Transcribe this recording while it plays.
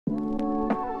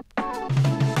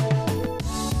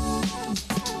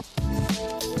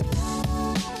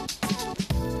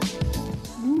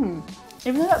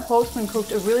Even though that pork's been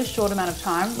cooked a really short amount of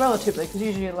time, relatively, because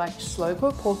usually you like slow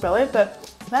cook pork belly, but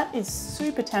that is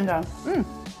super tender.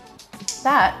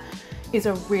 That is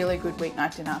a really good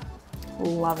weeknight dinner.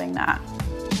 Loving that.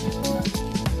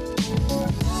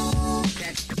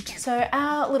 So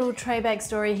our little tray bag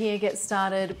story here gets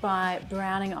started by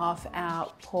browning off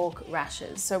our pork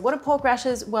rashers. So what are pork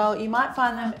rashers? Well, you might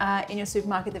find them in your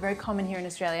supermarket. They're very common here in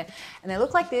Australia. And they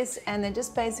look like this, and they're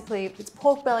just basically, it's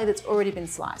pork belly that's already been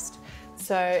sliced.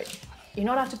 So you're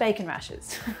not after bacon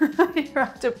rashers, you're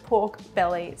after pork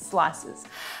belly slices.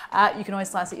 You can always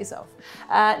slice it yourself.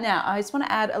 Now, I just want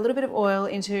to add a little bit of oil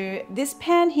into this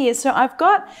pan here. So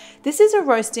this is a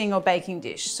roasting or baking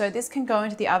dish. So this can go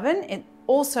into the oven. It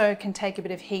also can take a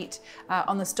bit of heat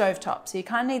on the stovetop. So you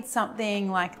kind of need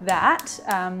something like that.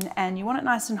 And you want it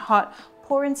nice and hot.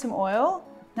 Pour in some oil.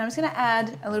 Now I'm just going to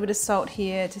add a little bit of salt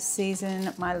here to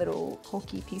season my little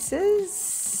porky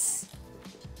pieces.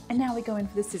 And now we go in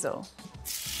for the sizzle.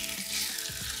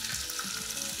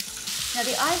 Now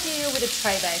the idea with a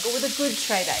tray bake, or with a good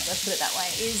tray bake, let's put it that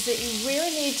way, is that you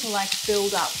really need to like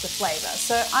build up the flavour.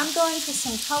 So I'm going for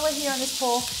some colour here on this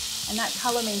pork, and that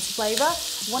colour means flavour.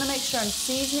 I want to make sure I'm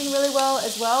seasoning really well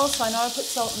as well. So I know I put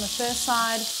salt on the first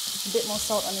side, a bit more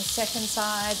salt on the second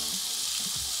side.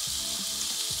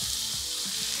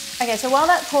 Okay, so while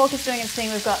that pork is doing its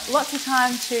thing, we've got lots of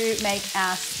time to make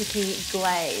our sticky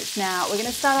glaze. Now we're going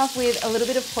to start off with a little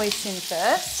bit of hoisin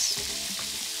first,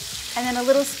 and then a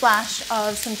little splash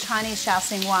of some Chinese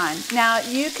Shaoxing wine. Now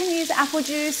you can use apple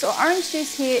juice or orange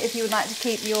juice here if you would like to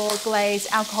keep your glaze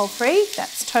alcohol free.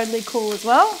 That's totally cool as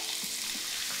well.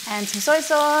 And some soy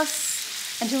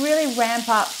sauce. And to really ramp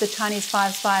up the Chinese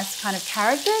 5-spice kind of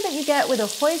character that you get with a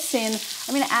hoisin,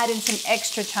 I'm going to add in some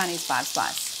extra Chinese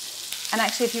 5-spice. And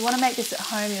actually, if you want to make this at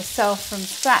home yourself from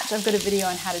scratch, I've got a video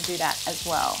on how to do that as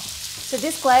well. So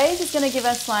this glaze is going to give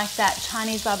us like that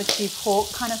Chinese barbecue pork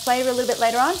kind of flavour a little bit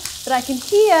later on, but I can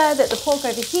hear that the pork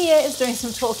over here is doing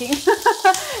some talking.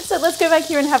 So let's go back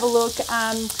here and have a look.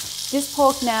 This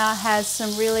pork now has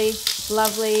some really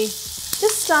lovely,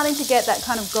 just starting to get that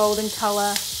kind of golden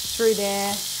colour through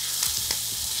there.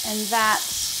 And that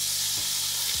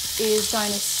is going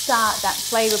to start that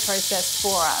flavour process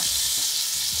for us.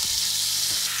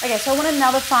 Okay, so I want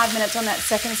another 5 minutes on that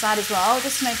second side as well,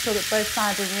 just to make sure that both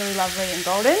sides are really lovely and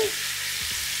golden.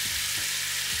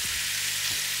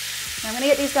 Now I'm going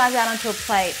to get these guys out onto a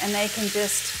plate, and they can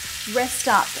just rest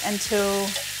up until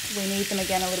we need them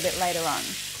again a little bit later on.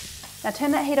 Now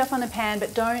turn that heat off on the pan,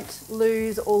 but don't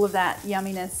lose all of that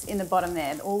yumminess in the bottom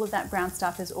there. All of that brown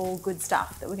stuff is all good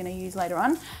stuff that we're going to use later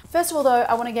on. First of all though,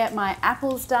 I want to get my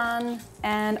apples done,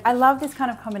 and I love this kind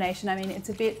of combination. I mean, it's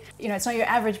a bit, you know, it's not your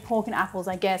average pork and apples,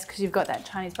 I guess, because you've got that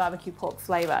Chinese barbecue pork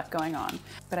flavour going on.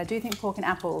 But I do think pork and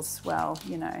apples, well,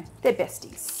 you know, they're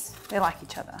besties. They like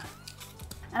each other.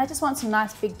 And I just want some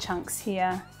nice big chunks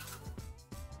here.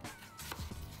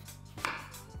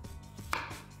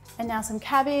 And now some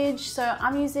cabbage. So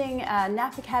I'm using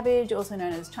Napa cabbage, also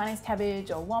known as Chinese cabbage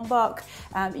or wombok.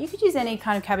 But you could use any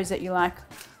kind of cabbage that you like.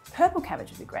 Purple cabbage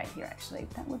would be great here actually.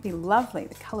 That would be lovely,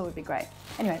 the colour would be great.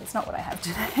 Anyway, that's not what I have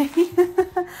today.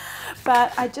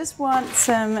 But I just want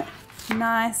some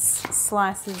nice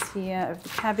slices here of the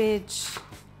cabbage.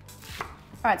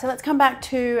 All right, so let's come back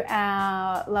to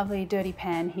our lovely dirty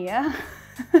pan here.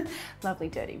 Lovely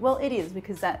dirty. Well, it is,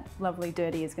 because that lovely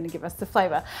dirty is going to give us the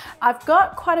flavour. I've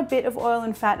got quite a bit of oil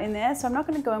and fat in there, so I'm not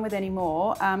going to go in with any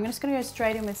more. I'm just going to go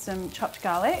straight in with some chopped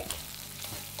garlic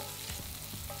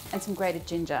and some grated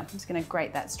ginger. I'm just going to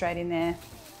grate that straight in there.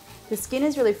 The skin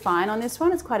is really fine on this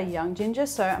one. It's quite a young ginger,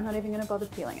 so I'm not even going to bother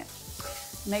peeling it.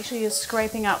 Make sure you're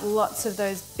scraping up lots of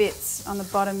those bits on the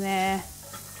bottom there.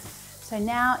 So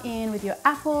now in with your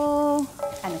apple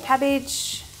and the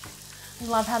cabbage. I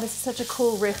love how this is such a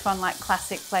cool riff on like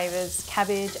classic flavours,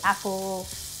 cabbage, apple,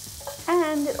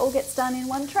 and it all gets done in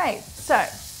one tray. So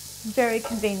very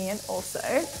convenient also.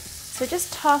 So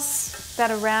just toss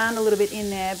that around a little bit in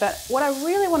there, but what I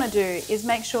really want to do is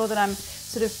make sure that I'm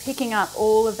sort of picking up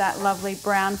all of that lovely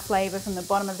brown flavour from the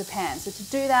bottom of the pan. So to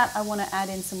do that, I want to add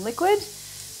in some liquid.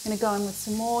 I'm going to go in with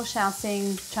some more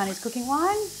Shaoxing Chinese cooking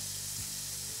wine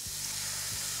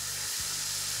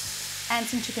and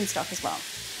some chicken stock as well.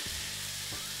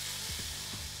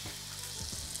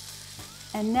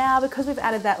 And now, because we've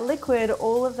added that liquid,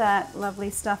 all of that lovely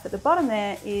stuff at the bottom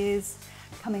there is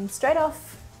coming straight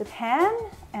off the pan,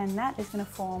 and that is going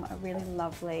to form a really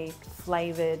lovely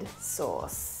flavoured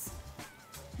sauce.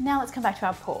 Now let's come back to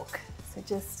our pork. So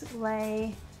just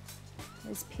lay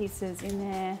those pieces in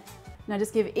there. Now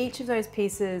just give each of those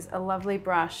pieces a lovely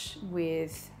brush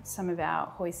with some of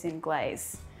our hoisin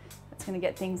glaze. It's gonna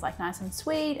get things like nice and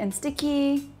sweet and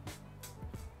sticky.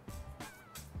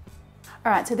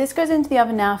 All right, so this goes into the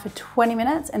oven now for 20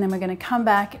 minutes and then we're gonna come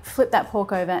back, flip that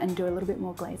pork over and do a little bit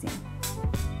more glazing.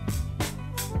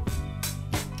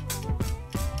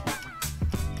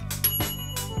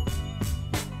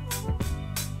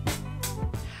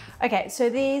 Okay,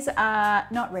 so these are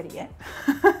not ready yet.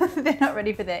 They're not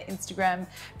ready for their Instagram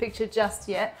picture just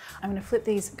yet. I'm gonna flip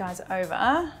these guys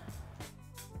over.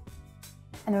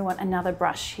 And we want another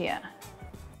brush here.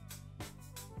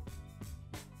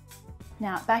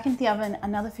 Now back into the oven,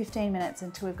 another 15 minutes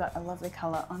until we've got a lovely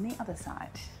color on the other side.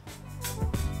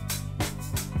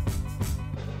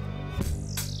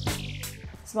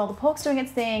 So while the pork's doing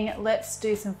its thing, let's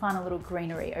do some final little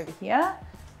greenery over here.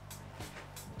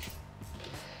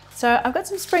 So I've got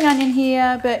some spring onion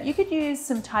here, but you could use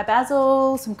some Thai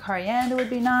basil, some coriander would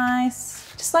be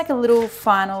nice. Just like a little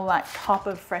final like pop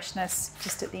of freshness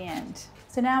just at the end.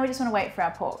 So now we just want to wait for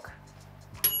our pork.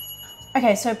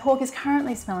 Okay, so pork is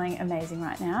currently smelling amazing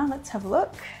right now. Let's have a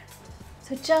look.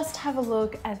 So just have a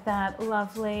look at that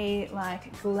lovely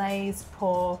like glazed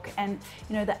pork, and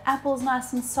you know the apple's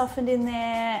nice and softened in there,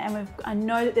 and I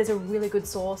know that there's a really good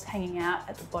sauce hanging out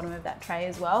at the bottom of that tray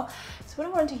as well. So what I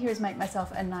wanted to here is make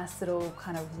myself a nice little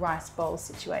kind of rice bowl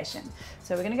situation.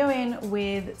 So we're gonna go in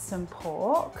with some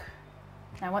pork.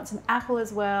 Now I want some apple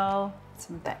as well,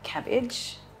 some of that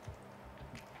cabbage.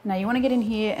 Now you want to get in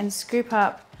here and scoop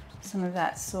up some of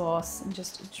that sauce and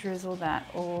just drizzle that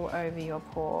all over your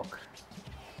pork.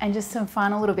 And just some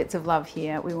final little bits of love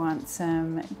here. We want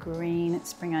some green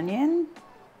spring onion.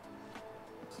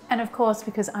 And of course,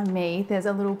 because I'm me, there's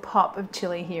a little pop of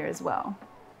chili here as well.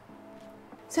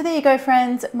 So there you go,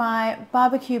 friends, my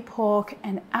barbecue pork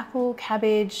and apple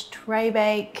cabbage tray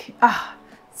bake. Ah,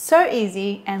 so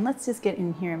easy. And let's just get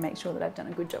in here and make sure that I've done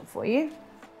a good job for you.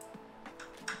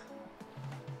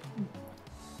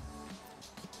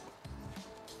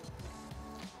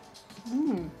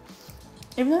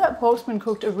 Even though that pork's been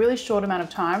cooked a really short amount of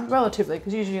time, relatively,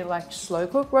 because usually you like slow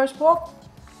cook roast pork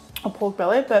or pork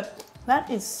belly, but that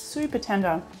is super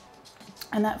tender.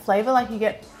 And that flavor, like you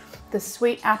get the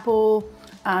sweet apple,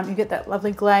 you get that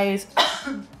lovely glaze,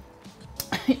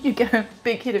 you get a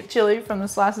big hit of chili from the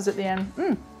slices at the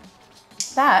end.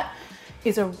 That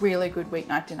is a really good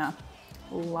weeknight dinner.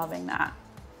 Loving that.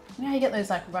 You know how you get those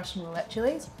like Russian roulette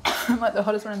chilies? Like the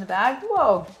hottest one in the bag?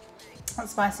 Whoa,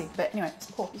 that's spicy. But anyway, this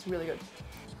pork is really good.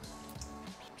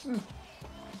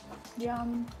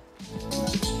 Yum.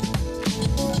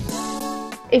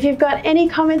 If you've got any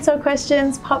comments or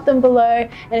questions, pop them below.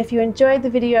 And if you enjoyed the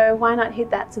video, why not hit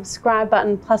that subscribe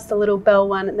button plus the little bell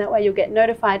one, and that way you'll get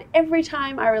notified every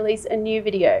time I release a new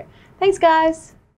video. Thanks, guys.